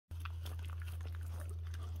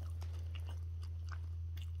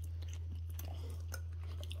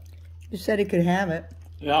You said he could have it.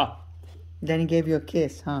 Yeah. Then he gave you a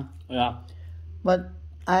kiss, huh? Yeah. But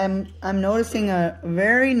I'm noticing a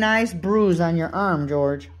very nice bruise on your arm,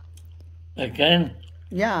 George. Again?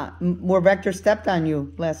 Yeah, where Wächter stepped on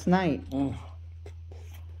you last night. Mm.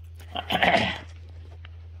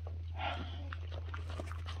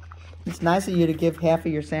 It's nice of you to give half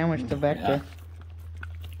of your sandwich to Wächter. Yeah.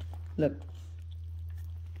 Look.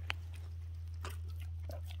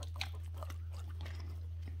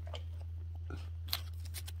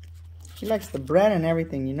 He likes the bread and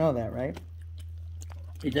everything, you know that, right?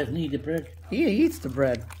 He doesn't eat the bread. He eats the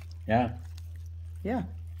bread. Yeah. Yeah.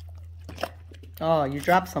 Oh, you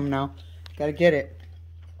dropped some now. Gotta get it.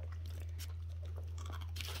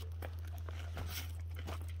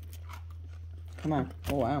 Come on.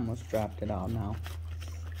 Oh, I almost dropped it all now.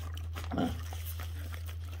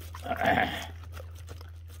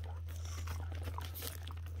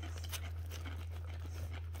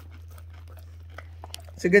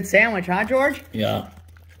 It's a good sandwich, huh, George? Yeah.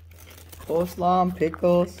 Coleslaw and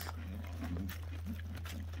pickles.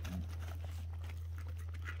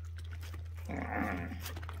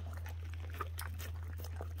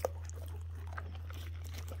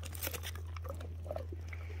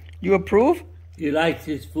 You approve? He likes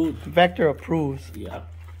his food. Wächter approves. Yeah.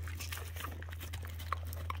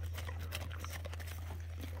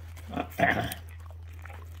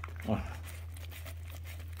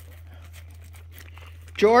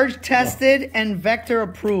 George tested and Wächter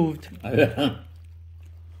approved. Yep.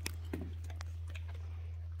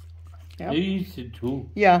 He eats it too.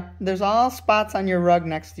 Yeah, there's all spots on your rug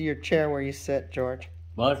next to your chair where you sit, George.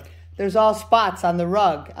 What? There's all spots on the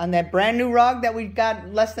rug. On that brand new rug that we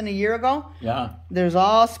got less than a year ago. Yeah. There's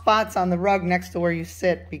all spots on the rug next to where you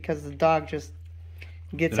sit because the dog just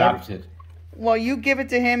gets Drops it. Well, you give it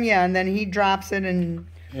to him, yeah, and then he drops it and,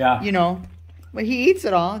 Yeah. you know. But he eats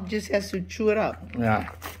it all, just has to chew it up. Yeah.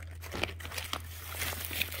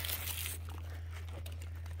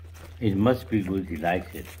 It must be good. He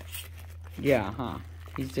likes it. Yeah, huh?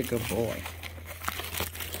 He's a good boy.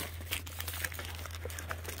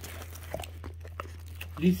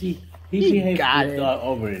 You see, he He behaves got good it.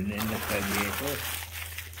 over in the San Diego.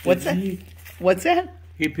 What's that? What's that?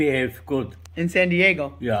 He behaves good. In San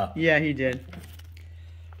Diego? Yeah. Yeah, he did.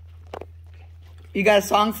 You got a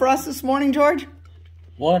song for us this morning, George?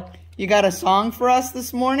 What? You got a song for us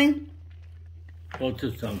this morning? What's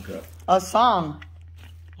the song, girl? A song.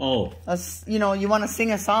 Oh. You know, you want to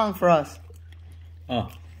sing a song for us.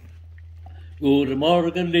 Ah. Guten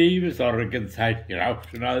Morgen, liebe Sorgenzeit, ihr auch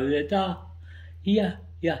schon alle da? Ja,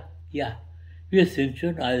 ja, ja, wir sind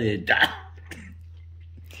schon alle da.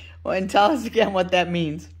 Well, and tell us again what that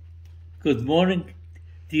means. Good morning,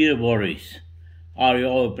 dear worries. Are you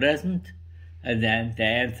all present? And then the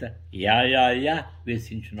answer, ja, ja, ja, wir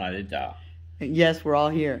sind schon alle da. Yes, we're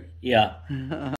all here. Ja.